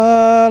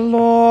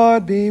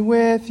Lord be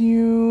with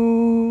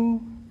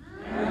you.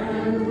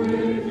 And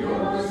with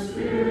your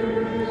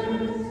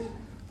spirit.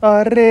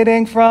 A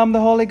reading from the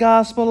Holy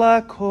Gospel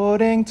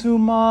according to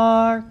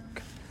Mark.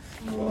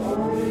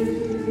 Glory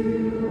to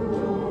you,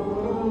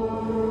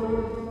 Lord.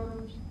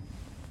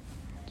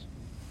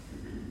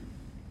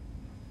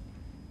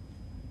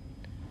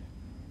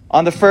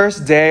 On the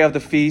first day of the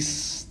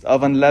Feast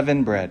of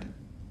Unleavened Bread,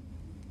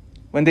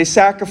 when they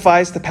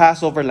sacrificed the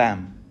Passover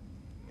lamb,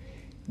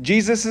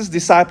 Jesus'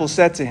 disciples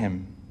said to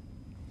him,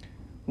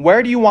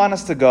 "Where do you want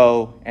us to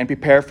go and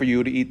prepare for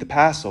you to eat the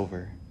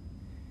Passover?"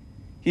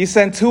 He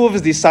sent two of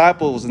his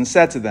disciples and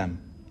said to them,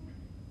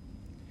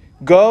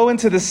 "Go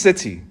into the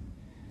city,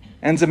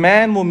 and a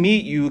man will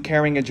meet you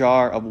carrying a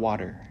jar of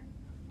water.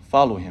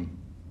 Follow him.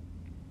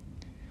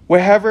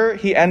 Wherever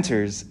he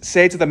enters,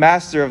 say to the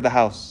master of the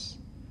house,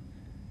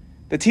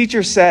 'The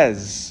teacher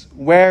says,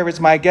 where is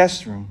my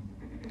guest room,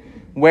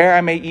 where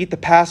I may eat the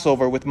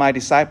Passover with my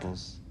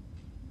disciples?'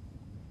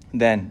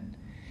 Then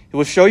he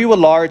will show you a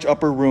large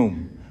upper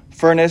room,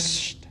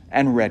 furnished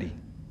and ready.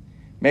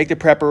 Make the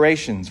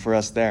preparations for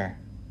us there."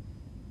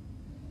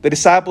 The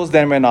disciples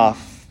then went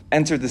off,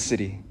 entered the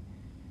city,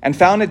 and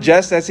found it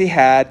just as he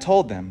had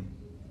told them.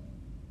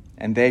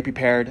 And they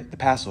prepared the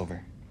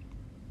Passover.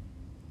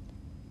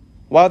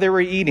 While they were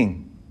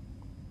eating,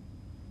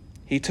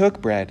 he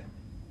took bread,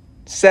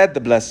 said the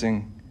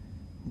blessing,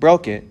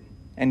 broke it,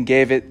 and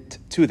gave it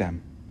to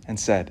them, and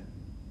said,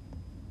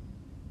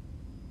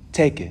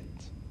 "Take it.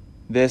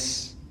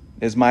 This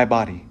is my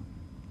body."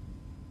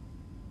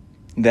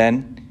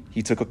 Then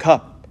he took a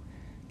cup,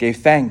 gave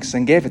thanks,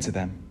 and gave it to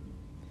them.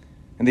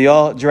 And they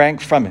all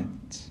drank from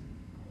it.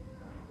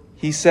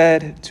 He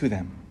said to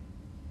them,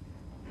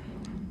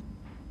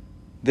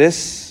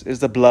 "This is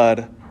the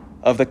blood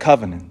of the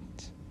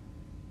covenant,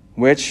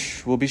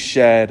 which will be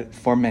shed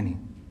for many.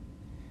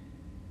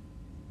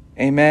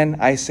 Amen,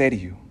 I say to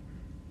you,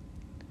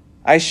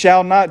 I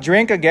shall not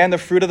drink again the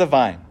fruit of the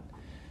vine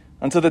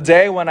until the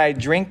day when I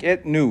drink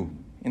it new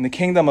in the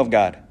kingdom of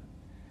God."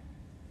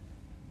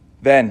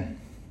 Then,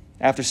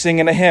 after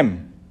singing a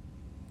hymn,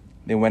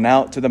 they went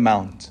out to the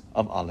Mount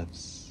of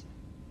Olives.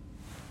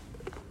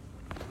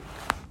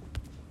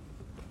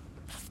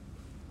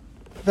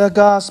 The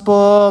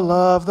Gospel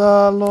of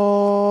the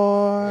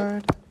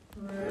Lord.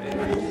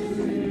 Praise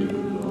to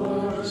you,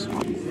 Lord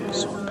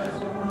Jesus.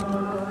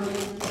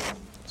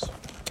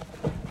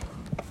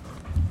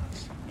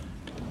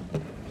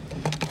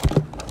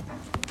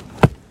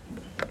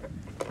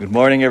 Good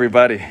morning,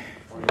 everybody.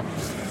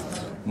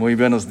 Muy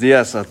buenos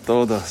días a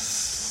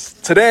todos.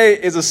 Today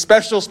is a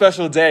special,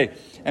 special day.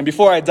 And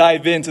before I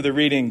dive into the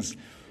readings,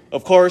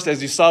 of course,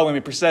 as you saw when we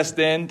processed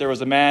in, there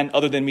was a man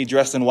other than me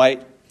dressed in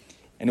white.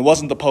 And it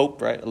wasn't the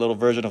Pope, right? A little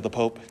version of the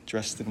Pope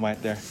dressed in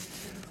white there.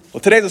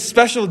 Well, today's a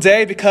special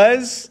day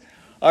because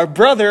our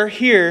brother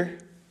here,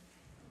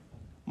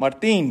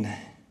 Martin,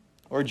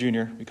 or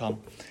Junior, we call him,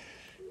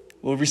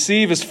 will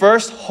receive his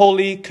first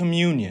Holy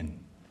Communion.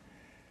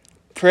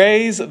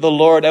 Praise the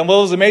Lord. And what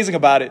was amazing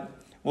about it,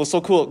 well,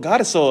 so cool.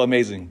 God is so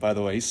amazing, by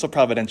the way. He's so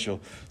providential.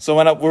 So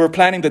when we were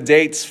planning the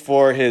dates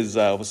for his,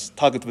 I was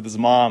talking with his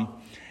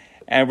mom,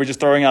 and we're just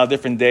throwing out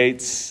different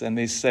dates. And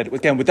they said,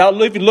 again, without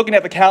even looking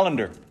at the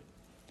calendar,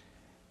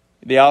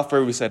 they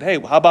offered, we said, hey,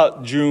 how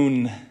about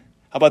June?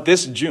 How about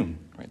this June,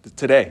 right?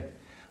 Today?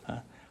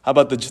 How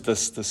about the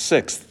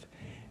 6th?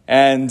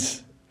 And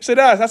we said,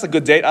 that's a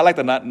good date. I like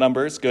the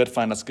number. It's good.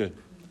 Fine, that's good.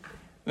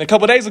 And a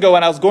couple of days ago,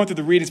 when I was going through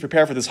the readings to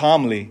prepare for this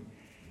homily,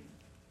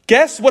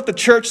 guess what the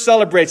church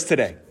celebrates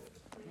today?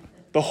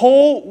 The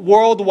whole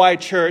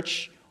worldwide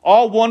church,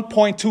 all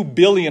 1.2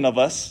 billion of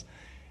us,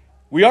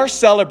 we are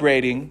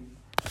celebrating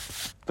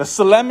the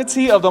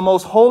solemnity of the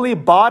most holy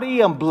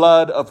body and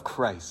blood of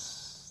Christ.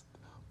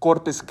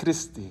 Corpus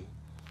Christi.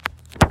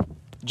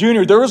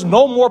 Junior, there is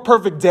no more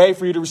perfect day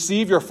for you to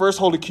receive your first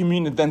Holy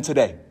Communion than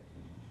today.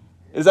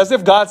 It's as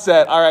if God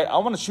said, all right, I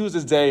want to choose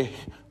this day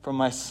for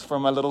my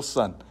little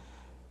son,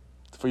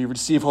 for you to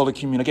receive Holy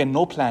Communion. Again,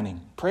 no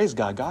planning. Praise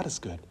God. God is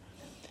good.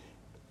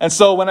 And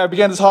so when I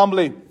began this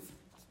homily,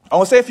 I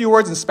want to say a few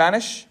words in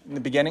Spanish in the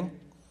beginning,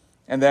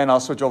 and then I'll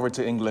switch over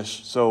to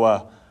English.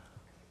 So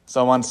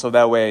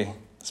that way,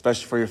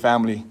 especially for your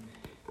family,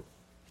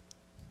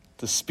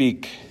 to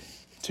speak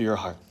to your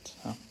heart.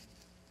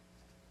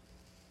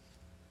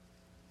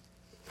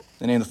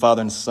 In the name of the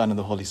Father, and the Son, and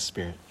the Holy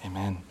Spirit.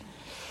 Amen.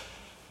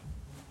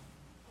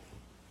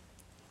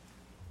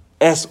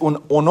 Es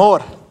un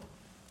honor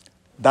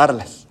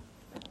darles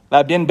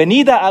la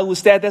bienvenida a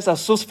ustedes, a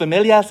sus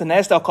familias, en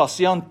esta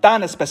ocasión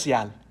tan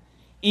especial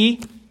y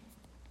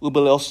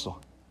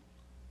jubiloso.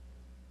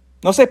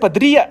 No se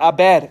podría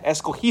haber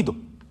escogido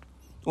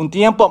un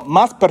tiempo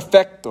más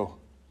perfecto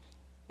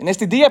en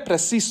este día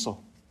preciso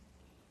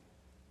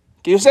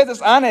que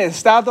ustedes han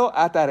estado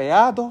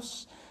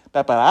atareados,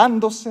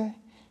 preparándose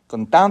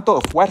con tanto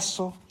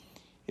esfuerzo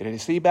y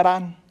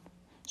recibirán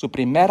su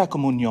primera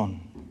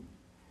comunión.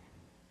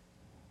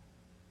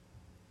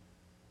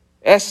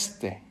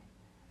 Este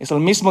es el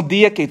mismo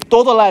día que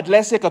toda la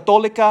Iglesia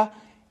Católica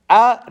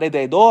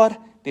alrededor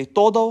de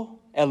todo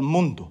el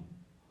mundo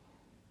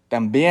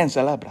también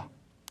celebra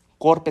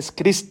Corpus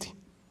Christi.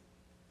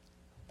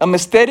 El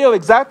misterio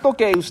exacto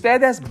que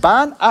ustedes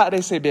van a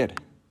recibir.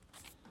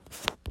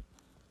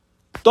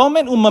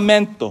 Tomen un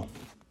momento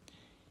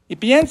y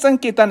piensen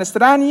que tan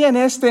extraña en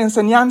esta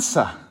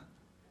enseñanza.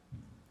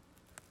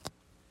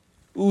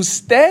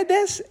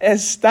 Ustedes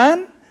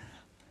están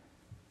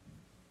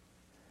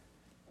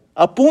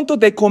a punto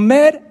de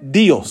comer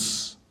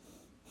Dios.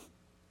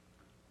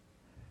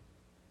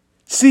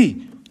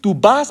 Sí, tú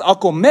vas a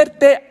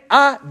comerte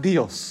a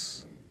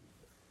Dios.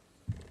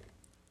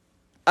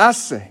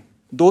 Hace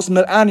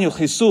 2000 años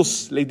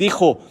Jesús le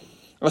dijo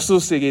a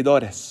sus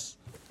seguidores,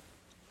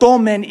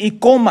 tomen y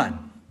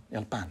coman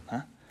el pan.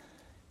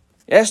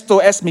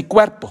 Esto es mi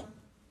cuerpo.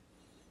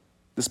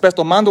 Después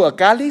tomando el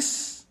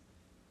cáliz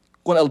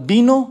con el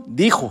vino,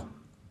 dijo,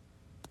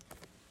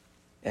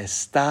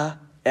 esta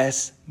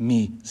es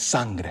mi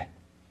sangre.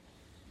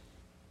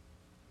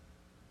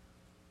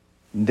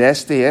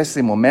 Desde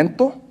ese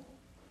momento,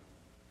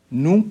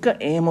 nunca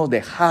hemos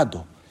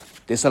dejado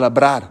de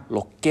celebrar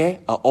lo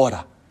que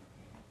ahora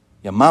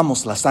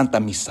llamamos la Santa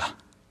Misa.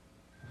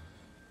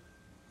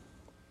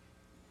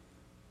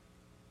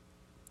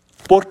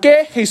 ¿Por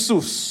qué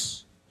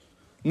Jesús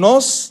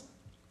nos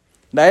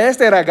da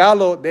este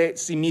regalo de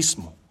sí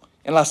mismo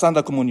en la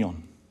Santa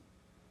Comunión?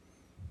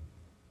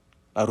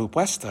 La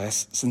respuesta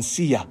es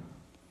sencilla.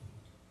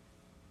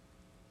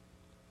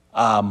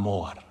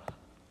 Amor.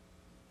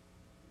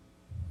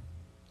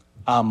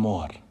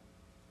 Amor.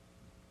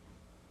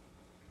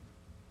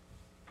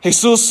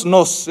 Jesús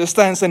nos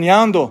está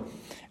enseñando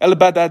el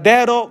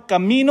verdadero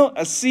camino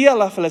hacia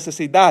la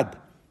felicidad.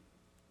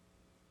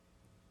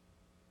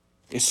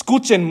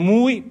 Escuchen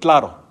muy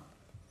claro.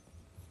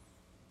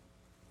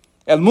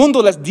 El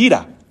mundo les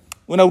dirá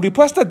una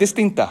respuesta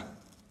distinta.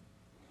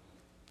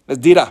 Les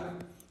dirá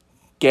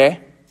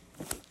que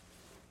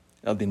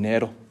el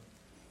dinero,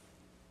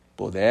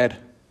 poder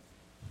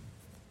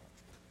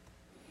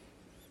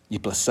y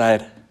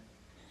placer,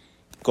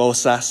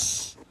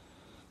 cosas,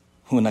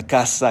 una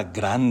casa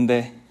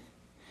grande,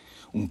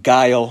 un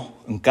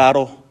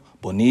carro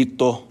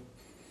bonito,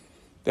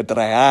 te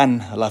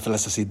traerán la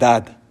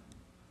felicidad.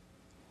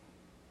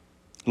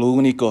 Lo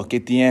único que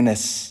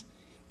tienes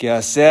que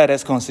hacer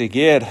es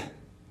conseguir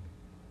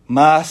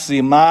más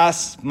y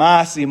más,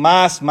 más y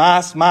más,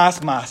 más,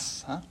 más,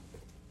 más.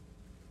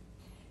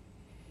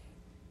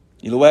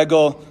 Y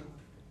luego,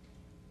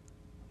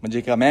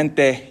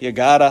 mágicamente,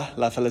 llegará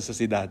la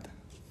felicidad.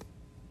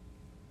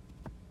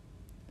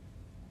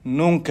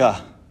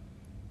 Nunca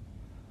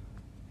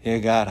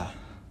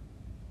llegará.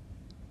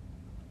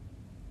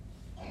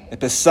 A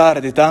pesar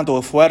de tanto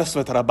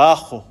esfuerzo y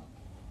trabajo,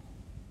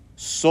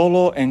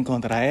 solo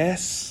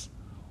encontrarás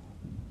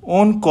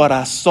un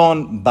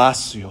corazón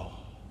vacío.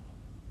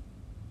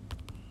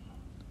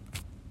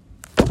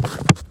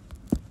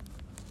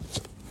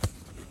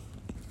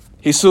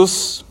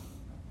 Jesús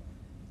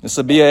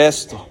sabía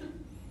esto.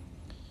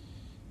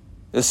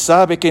 Él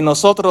sabe que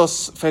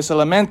nosotros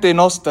fácilmente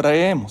nos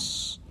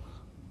traemos.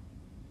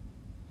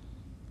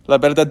 La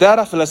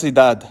verdadera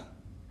felicidad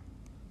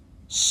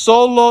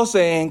solo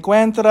se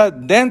encuentra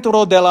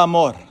dentro del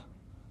amor.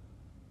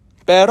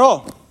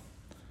 Pero,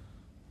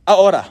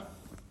 ahora,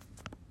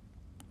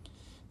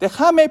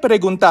 déjame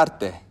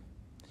preguntarte,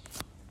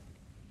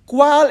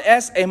 ¿cuál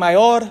es el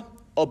mayor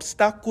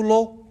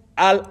obstáculo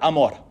al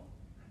amor?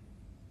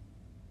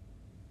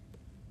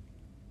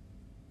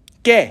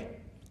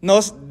 ¿Qué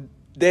nos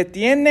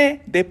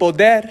detiene de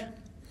poder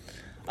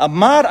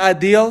amar a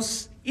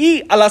Dios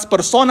y a las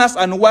personas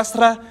a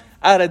nuestra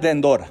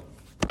alrededor?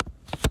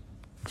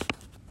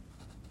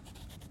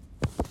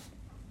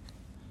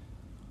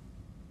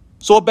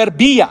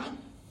 Soberbia.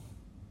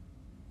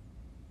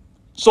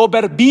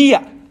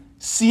 Soberbia.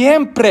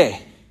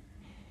 Siempre.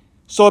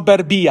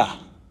 Soberbia.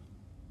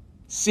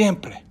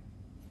 Siempre.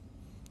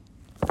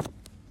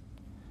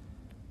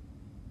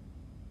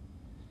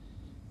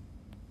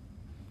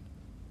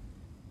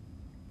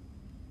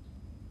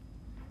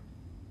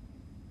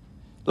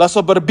 La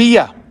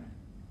soberbia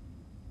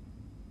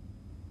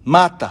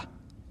mata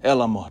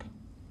el amor.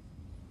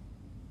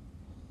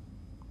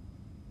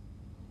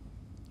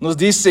 Nos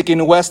dice que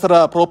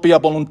nuestra propia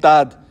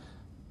voluntad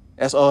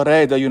es el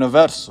rey del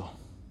universo.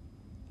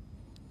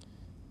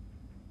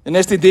 En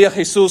este día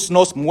Jesús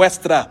nos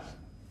muestra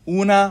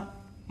una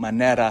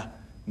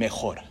manera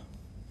mejor.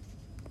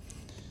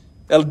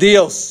 El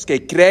Dios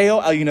que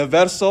creó el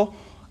universo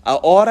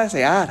ahora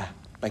se hará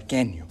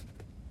pequeño.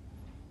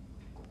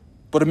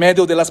 Por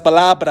medio de las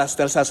palabras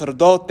del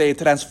sacerdote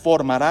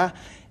transformará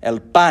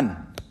el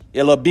pan y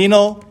el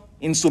vino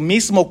en su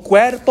mismo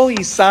cuerpo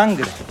y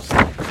sangre.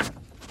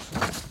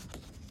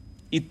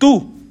 Y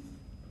tú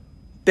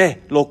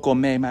te lo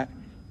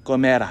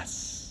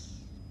comerás.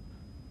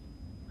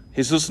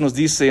 Jesús nos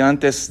dice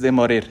antes de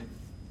morir,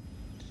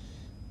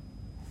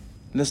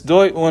 les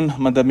doy un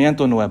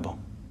mandamiento nuevo,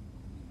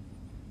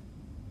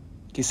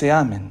 que se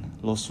amen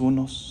los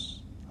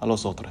unos a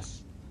los otros.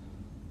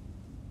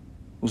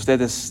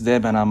 Ustedes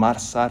deben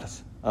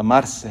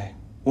amarse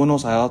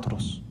unos a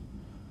otros,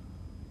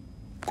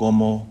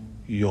 como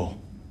yo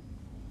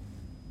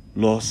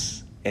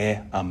los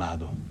he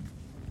amado.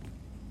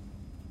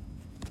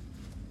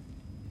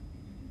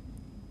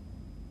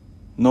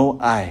 No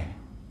hay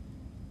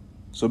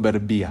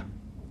soberbia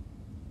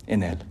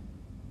en él.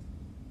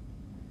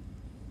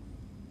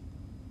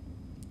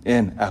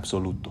 En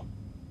absoluto.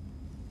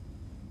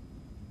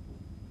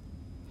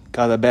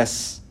 Cada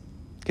vez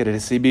que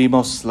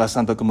recibimos la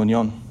Santa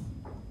Comunión,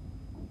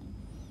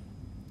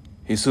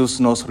 Jesús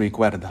nos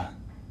recuerda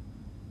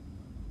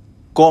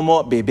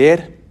cómo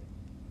beber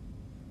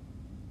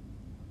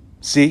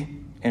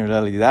si en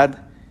realidad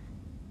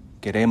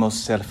queremos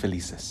ser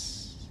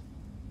felices.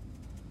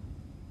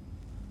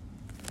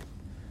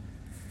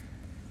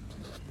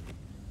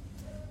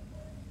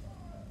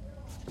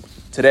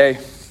 Today,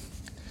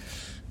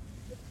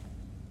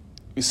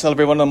 we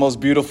celebrate one of the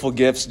most beautiful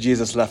gifts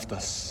Jesus left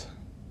us.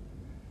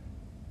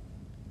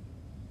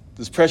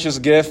 This precious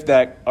gift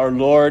that our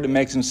Lord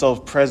makes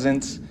himself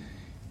present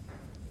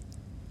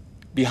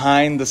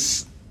behind the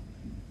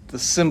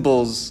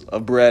symbols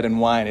of bread and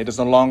wine. It is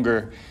no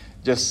longer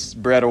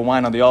just bread or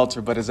wine on the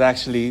altar, but is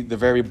actually the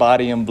very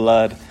body and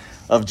blood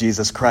of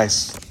Jesus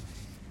Christ.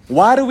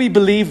 Why do we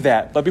believe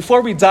that? But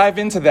before we dive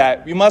into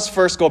that, we must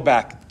first go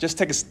back. Just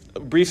take a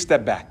brief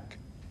step back.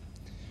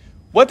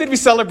 What did we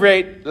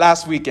celebrate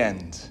last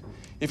weekend?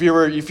 If you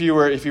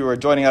were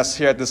joining us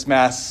here at this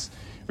Mass,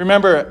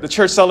 remember the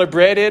church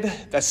celebrated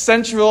that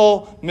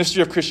central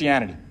mystery of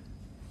Christianity.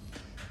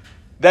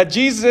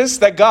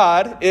 That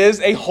God is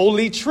a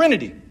holy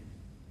Trinity.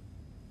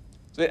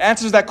 So it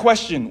answers that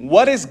question.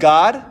 What is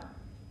God?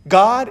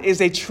 God is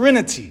a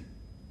Trinity.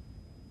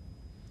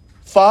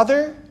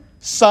 Father,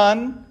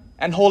 Son,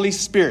 and Holy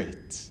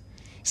Spirit.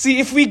 See,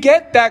 if we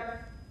get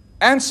that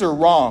answer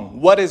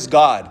wrong, what is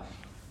God?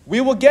 We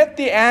will get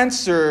the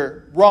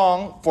answer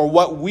wrong for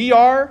what we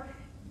are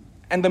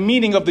and the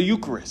meaning of the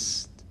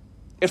Eucharist.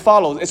 It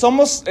follows.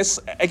 It's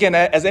again,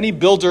 as any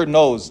builder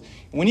knows,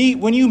 when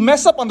you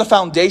mess up on the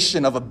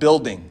foundation of a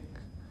building,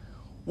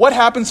 what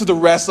happens to the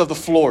rest of the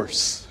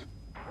floors?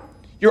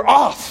 You're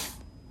off.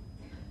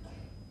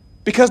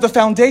 Because the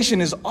foundation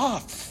is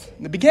off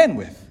to begin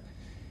with.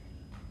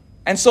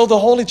 And so the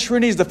Holy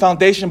Trinity is the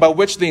foundation by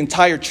which the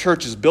entire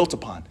church is built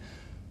upon.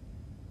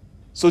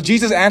 So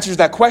Jesus answers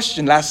that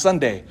question last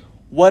Sunday.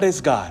 What is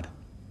God?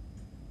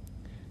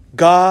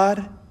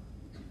 God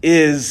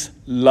is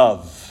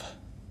love.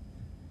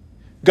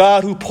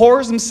 God who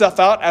pours himself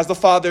out as the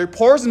Father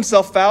pours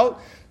himself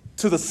out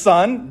to the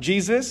Son,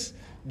 Jesus.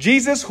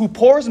 Jesus who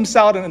pours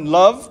himself out in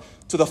love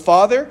to the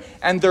Father.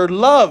 And their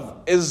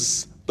love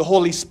is the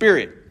Holy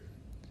Spirit.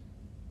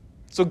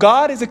 So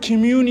God is a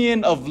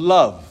communion of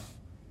love.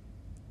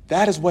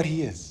 That is what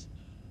he is.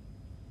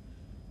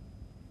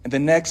 And the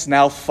next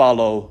now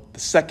follow the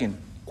second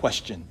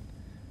question.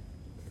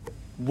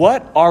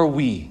 What are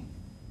we?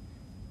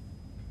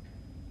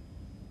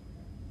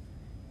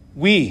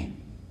 We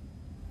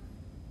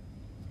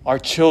are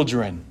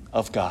children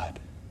of God.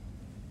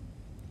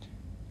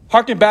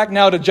 Harken back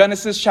now to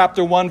Genesis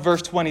chapter 1,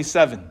 verse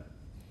 27.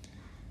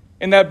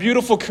 In that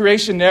beautiful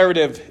creation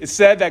narrative, it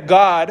said that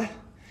God,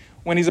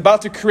 when he's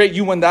about to create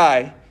you and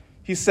I,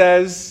 he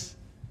says,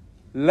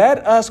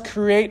 let us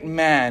create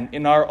man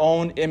in our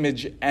own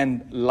image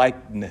and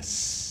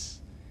likeness.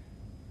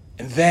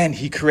 And then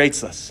he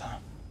creates us.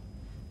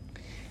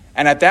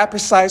 And at that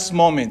precise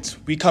moment,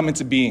 we come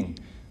into being.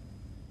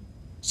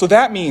 So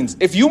that means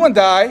if you and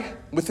I,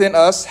 within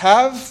us,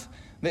 have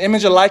the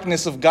image and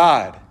likeness of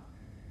God,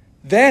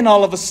 then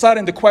all of a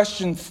sudden the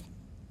question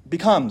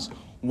becomes,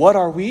 what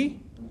are we?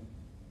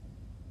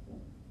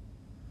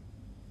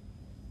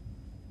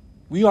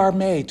 We are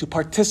made to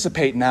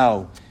participate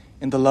now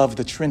in the love of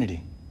the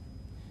Trinity.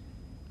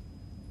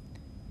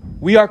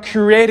 We are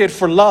created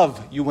for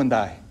love, you and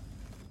I.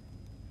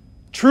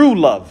 True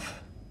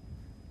love.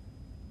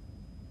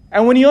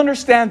 And when you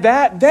understand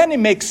that, then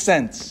it makes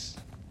sense.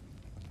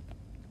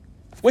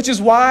 Which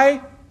is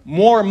why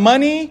more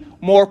money,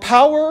 more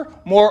power,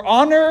 more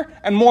honor,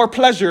 and more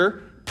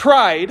pleasure,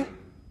 pride,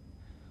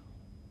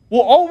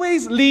 will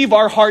always leave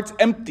our hearts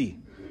empty.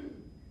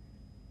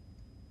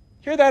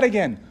 Hear that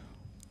again.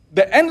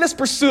 The endless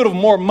pursuit of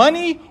more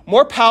money,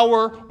 more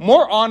power,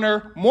 more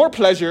honor, more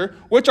pleasure,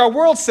 which our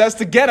world says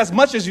to get as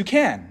much as you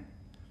can.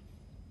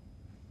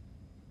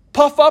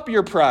 Puff up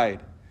your pride.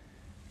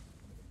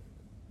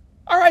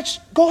 All right,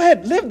 go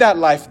ahead, live that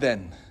life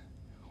then.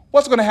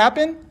 What's going to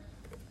happen?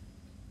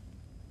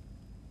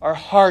 Our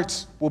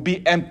hearts will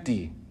be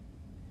empty.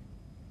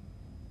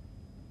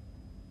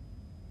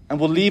 And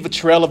will leave a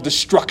trail of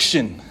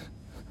destruction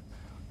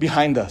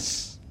behind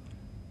us.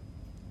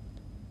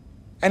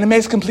 And it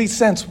makes complete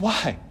sense.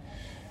 Why?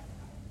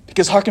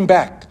 Because hearken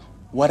back.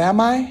 What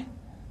am I?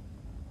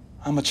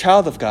 I'm a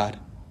child of God.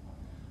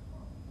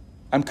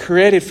 I'm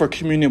created for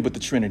communion with the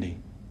Trinity.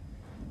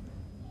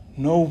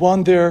 No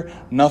wonder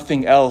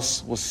nothing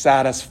else will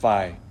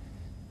satisfy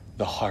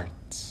the heart.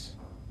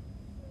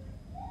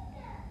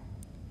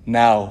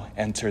 Now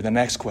enter the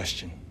next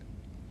question.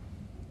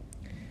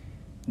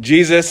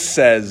 Jesus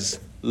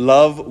says,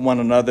 love one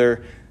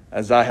another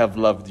as I have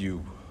loved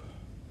you.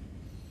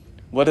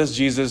 what does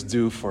Jesus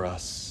do for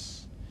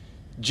us?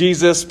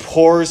 Jesus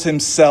pours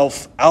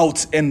himself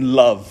out in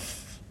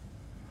love.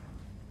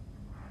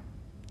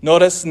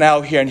 Notice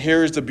now here, and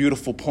here's the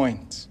beautiful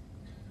point.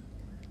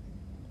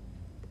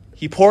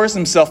 He pours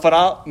himself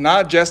out,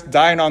 not just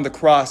dying on the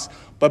cross,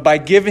 but by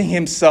giving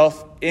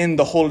himself in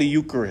the Holy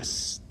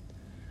Eucharist.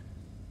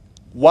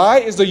 Why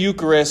is the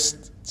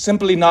Eucharist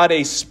simply not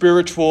a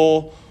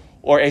spiritual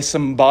or a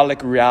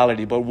symbolic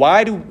reality? But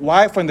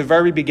why from the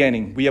very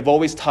beginning, we have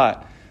always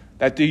taught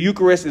that the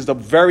Eucharist is the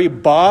very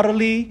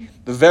bodily,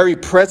 the very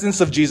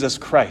presence of Jesus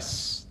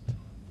Christ?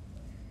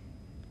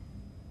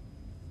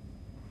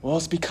 Well,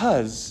 it's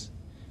because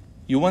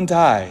you and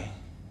I,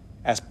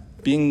 as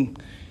being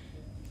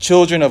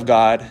children of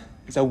God,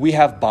 is that we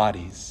have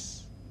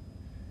bodies.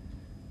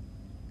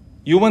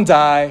 You and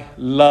I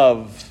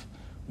love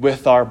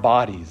with our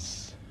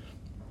bodies.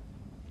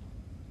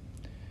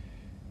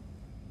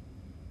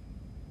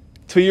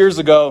 2 years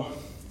ago,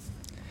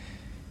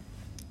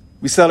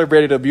 we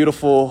celebrated a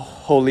beautiful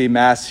holy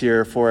mass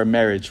here for a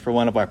marriage for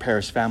one of our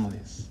parish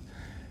families,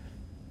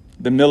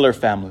 the Miller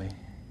family.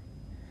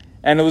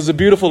 And it was a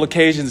beautiful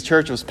occasion. The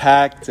church was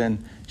packed,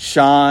 and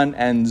Sean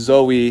and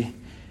Zoe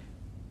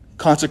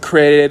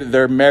consecrated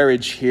their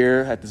marriage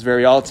here at this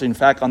very altar. In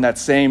fact, on that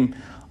same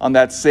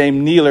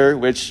kneeler,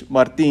 which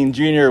Martin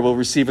Jr. will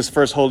receive his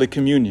first Holy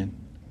Communion.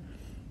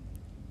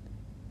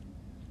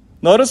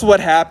 Notice what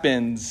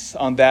happens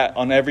on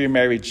every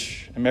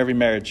marriage,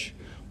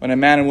 when a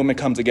man and woman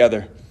come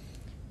together.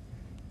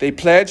 They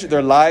pledge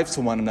their lives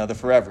to one another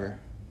forever,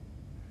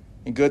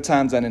 in good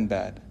times and in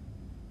bad.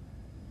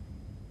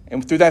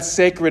 And through that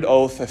sacred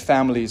oath, a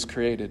family is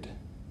created.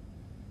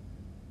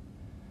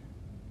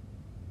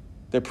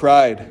 Their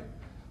pride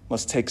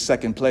must take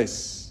second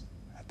place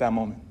at that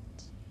moment.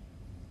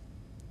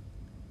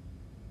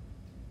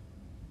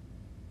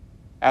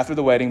 After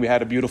the wedding, we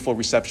had a beautiful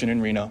reception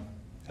in Reno.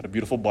 Had a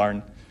beautiful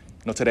barn.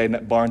 Today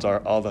barns are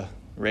all the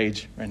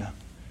rage right now.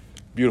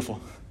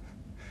 Beautiful.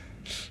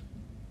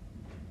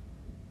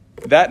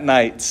 That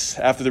night,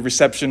 after the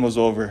reception was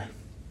over,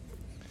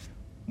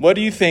 what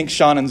do you think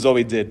Sean and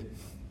Zoe did?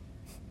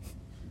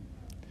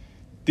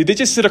 Did they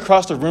just sit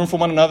across the room from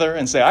one another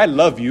and say, "I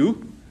love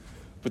you,"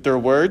 with their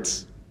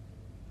words?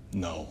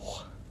 No.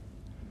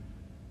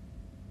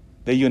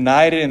 They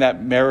united in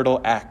that marital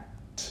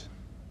act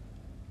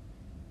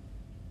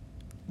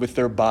with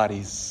their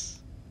bodies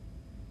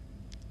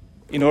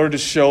in order to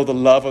show the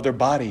love of their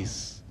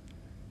bodies.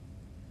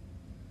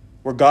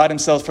 Where God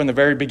himself from the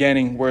very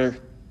beginning, where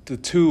the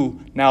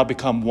two now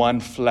become one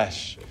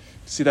flesh.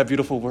 See that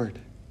beautiful word?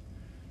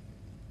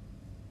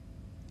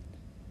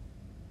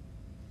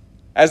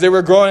 As they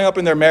were growing up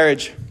in their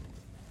marriage,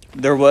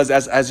 there was,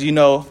 as you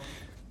know,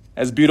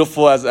 as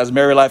beautiful as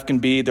married life can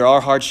be, there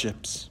are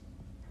hardships.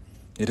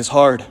 It is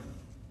hard.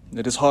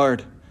 It is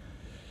hard.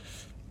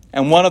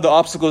 And one of the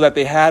obstacles that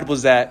they had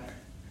was that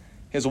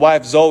his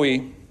wife,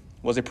 Zoe,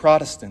 was a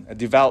Protestant, a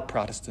devout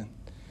Protestant.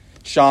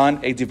 Sean,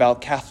 a devout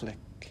Catholic.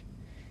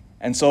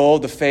 And so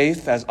the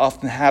faith, as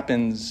often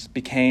happens,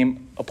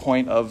 became a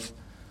point of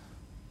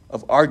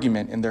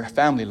argument in their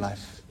family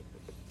life.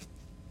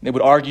 They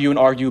would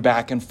argue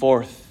back and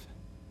forth.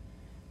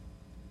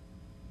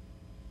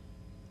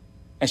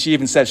 And she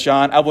even said,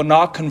 "Sean, I will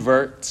not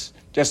convert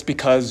just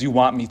because you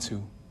want me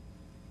to.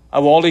 I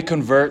will only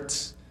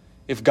convert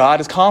if God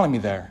is calling me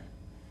there."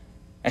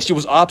 And she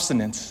was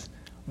obstinate.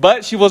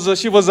 But she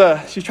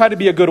tried to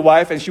be a good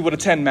wife, and she would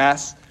attend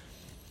Mass.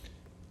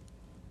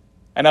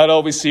 And I would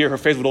always see her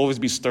face would always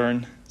be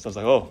stern. So I was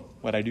like, "Oh,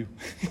 what'd I do?"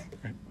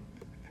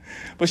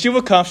 But she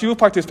would come, she would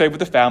participate with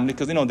the family,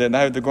 because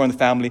they're growing the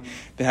family,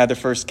 they had their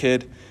first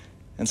kid,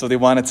 and so they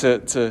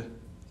wanted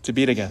to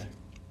be together.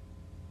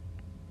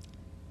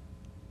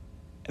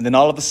 And then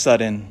all of a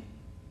sudden,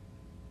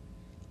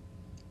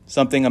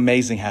 something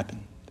amazing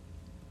happened.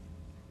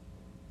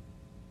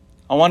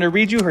 I want to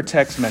read you her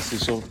text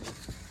message, so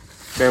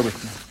bear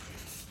with me.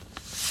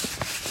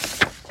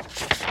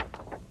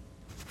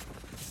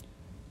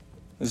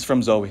 This is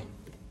from Zoe.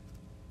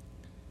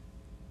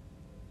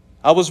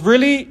 "I was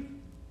really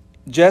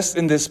just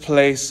in this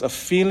place of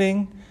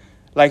feeling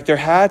like there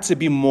had to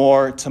be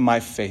more to my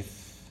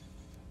faith."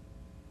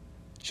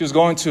 She was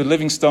going to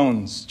Living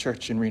Stones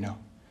Church in Reno.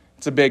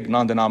 It's a big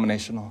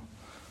non-denominational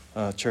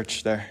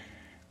church there.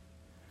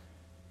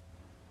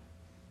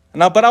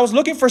 But I was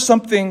looking for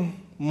something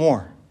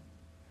more.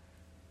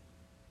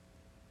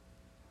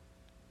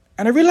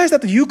 And I realized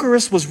that the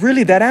Eucharist was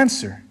really that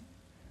answer.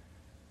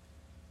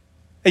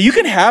 That you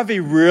can have a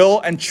real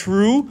and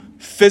true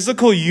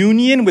physical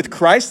union with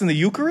Christ in the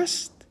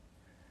Eucharist.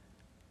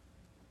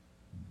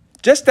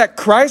 Just that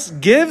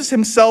Christ gives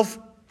himself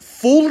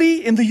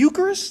fully in the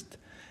Eucharist,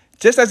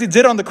 just as he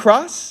did on the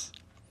cross.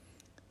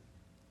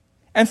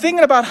 And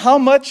thinking about how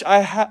much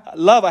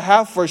love I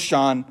have for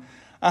Sean,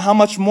 and how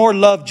much more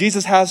love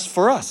Jesus has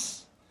for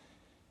us.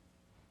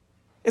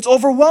 It's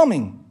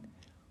overwhelming.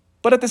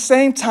 But at the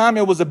same time,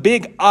 it was a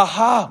big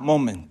aha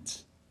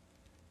moment.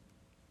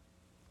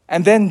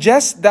 And then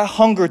just that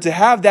hunger to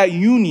have that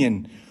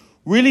union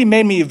really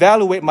made me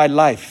evaluate my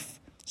life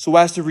so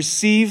as to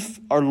receive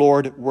our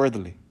Lord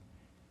worthily.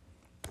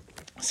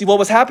 See, what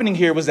was happening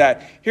here was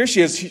that here she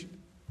is,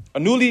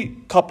 a newly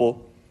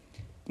couple.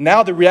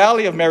 Now the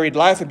reality of married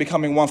life and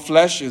becoming one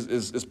flesh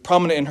is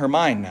prominent in her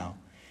mind now.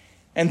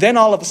 And then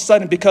all of a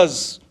sudden,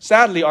 because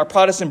sadly our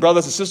Protestant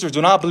brothers and sisters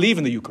do not believe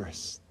in the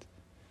Eucharist.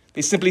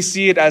 They simply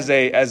see it as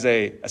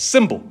a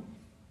symbol,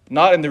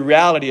 not in the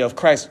reality of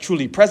Christ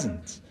truly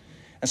present.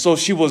 And so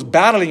she was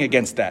battling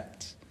against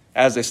that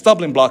as a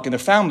stumbling block in their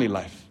family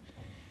life.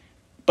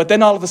 But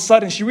then all of a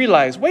sudden she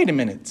realized, wait a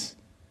minute.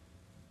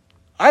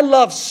 I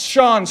love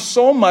Sean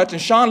so much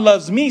and Sean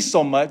loves me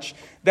so much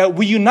that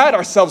we unite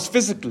ourselves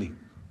physically.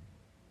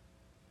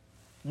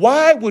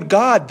 Why would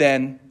God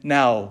then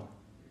now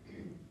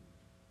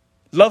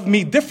love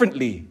me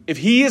differently if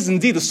he is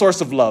indeed the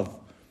source of love?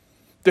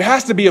 There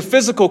has to be a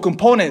physical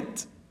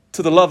component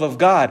to the love of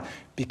God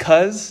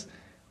because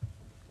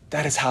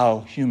that is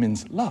how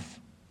humans love.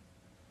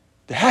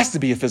 There has to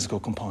be a physical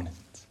component.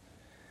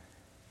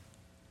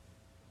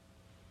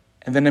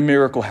 And then a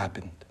miracle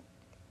happened.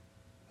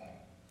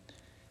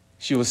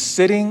 She was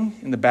sitting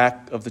in the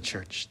back of the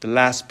church, the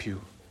last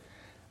pew.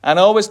 And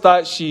I always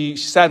thought she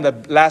sat in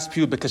the last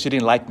pew because she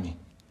didn't like me.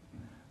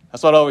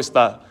 That's what I always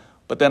thought.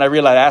 But then I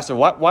realized, I asked her,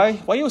 why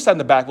you sat in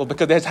the back? Well,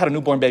 because they just had a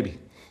newborn baby.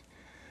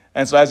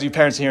 And so as you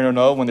parents here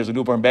know, when there's a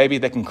newborn baby,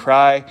 they can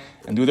cry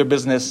and do their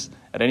business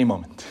at any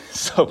moment.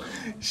 So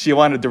she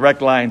wanted a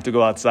direct line to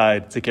go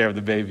outside, take care of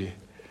the baby.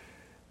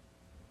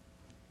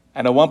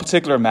 And at one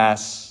particular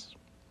Mass,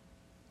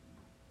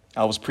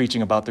 I was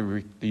preaching about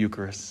the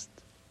Eucharist.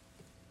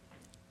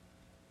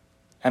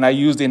 And I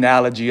used the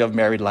analogy of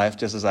married life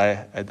just as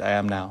I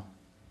am now.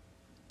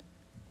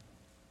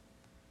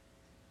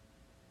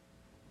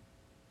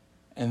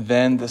 And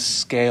then the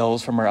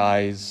scales from her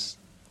eyes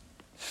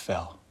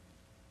fell.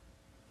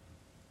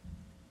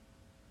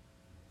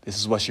 This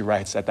is what she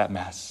writes at that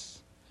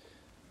Mass.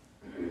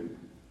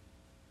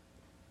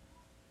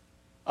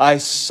 I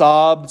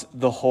sobbed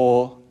the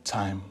whole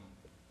time.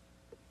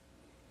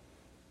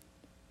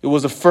 It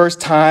was the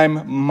first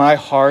time my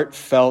heart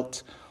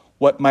felt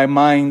what my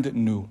mind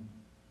knew.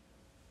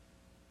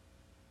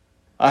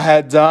 I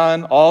had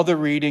done all the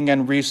reading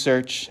and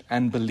research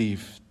and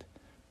believed,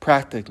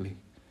 practically.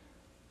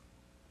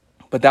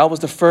 But that was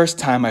the first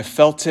time I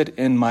felt it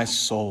in my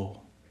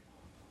soul.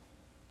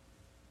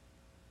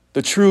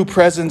 The true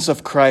presence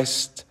of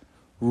Christ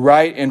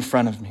right in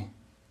front of me,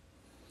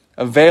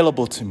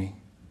 available to me.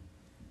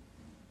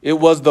 It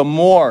was the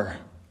more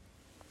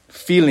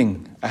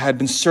feeling I had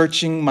been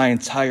searching my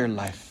entire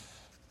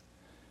life.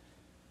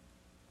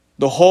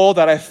 The hole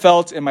that I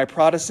felt in my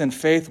Protestant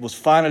faith was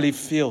finally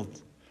filled.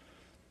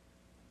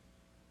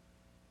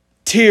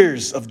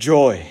 Tears of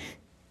joy.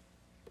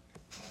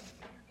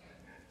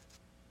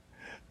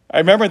 I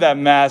remember that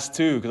Mass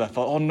too, because I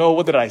thought, oh no,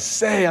 what did I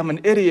say? I'm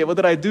an idiot. What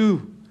did I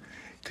do?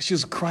 Because she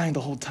was crying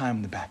the whole time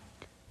in the back.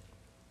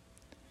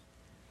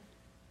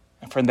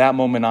 And from that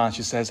moment on,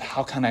 she says,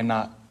 how can I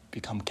not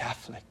become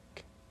Catholic?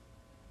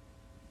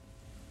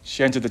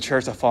 She entered the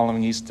church the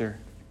following Easter.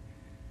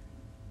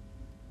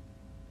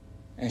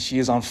 And she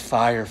is on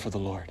fire for the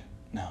Lord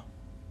now.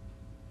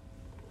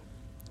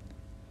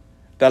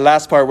 That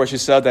last part where she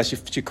said that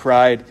she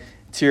cried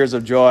tears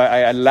of joy,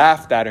 I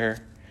laughed at her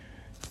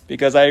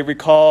because I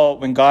recall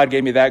when God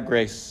gave me that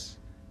grace.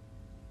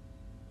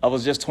 I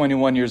was just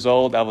 21 years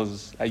old. I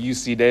was at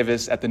UC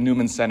Davis at the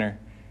Newman Center.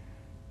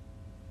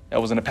 I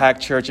was in a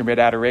packed church and read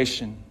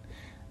adoration.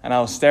 And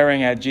I was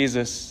staring at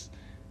Jesus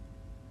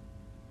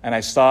and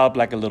I sobbed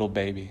like a little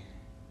baby.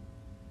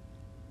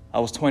 I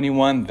was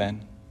 21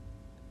 then.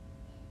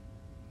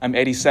 I'm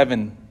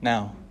 87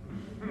 now.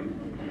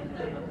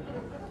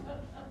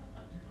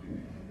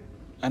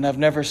 And I've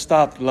never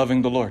stopped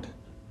loving the Lord.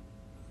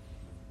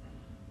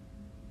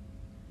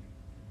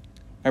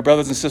 My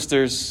brothers and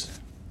sisters,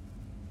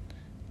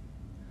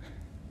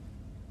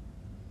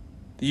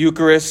 the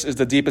Eucharist is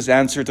the deepest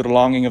answer to the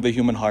longing of the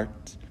human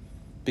heart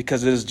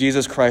because it is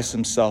Jesus Christ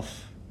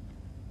himself.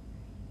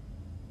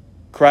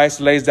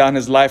 Christ lays down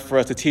his life for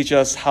us to teach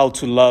us how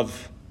to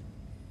love,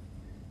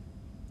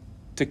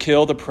 to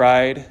kill the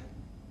pride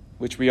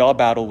which we all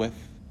battle with,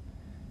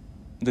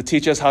 and to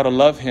teach us how to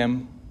love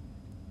him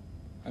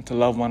and to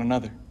love one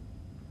another.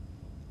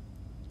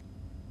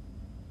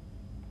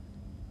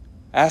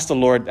 Ask the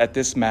Lord at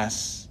this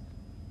Mass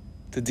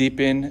to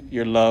deepen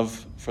your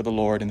love for the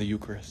Lord in the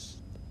Eucharist,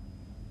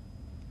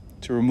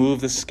 to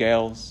remove the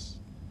scales,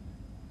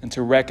 and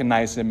to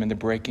recognize him in the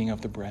breaking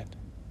of the bread.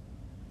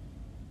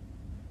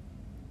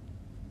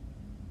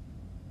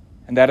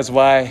 And that is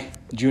why,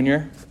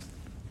 Junior,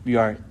 we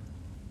are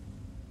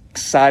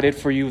excited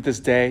for you this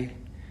day.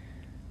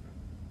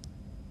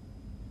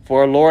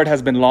 For our Lord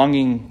has been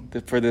longing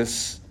for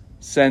this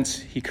since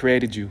he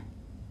created you.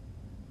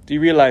 Do you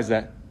realize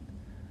that?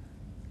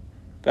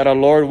 That our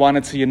Lord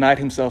wanted to unite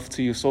himself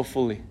to you so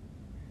fully.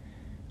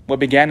 What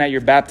began at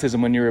your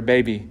baptism when you were a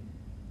baby,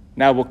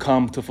 now will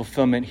come to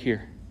fulfillment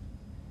here.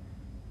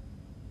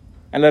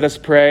 And let us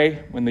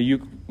pray when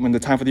the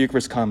time for the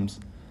Eucharist comes.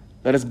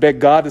 Let us beg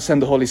God to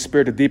send the Holy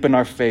Spirit to deepen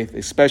our faith,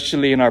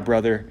 especially in our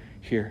brother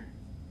here.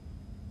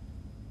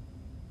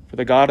 For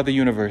the God of the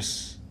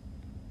universe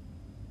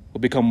will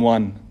become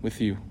one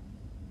with you,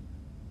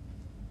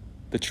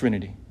 the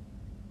Trinity.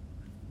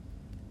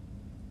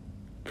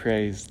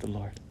 Praise the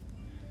Lord.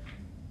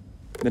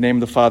 In the name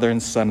of the Father,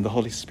 and Son, and the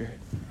Holy Spirit.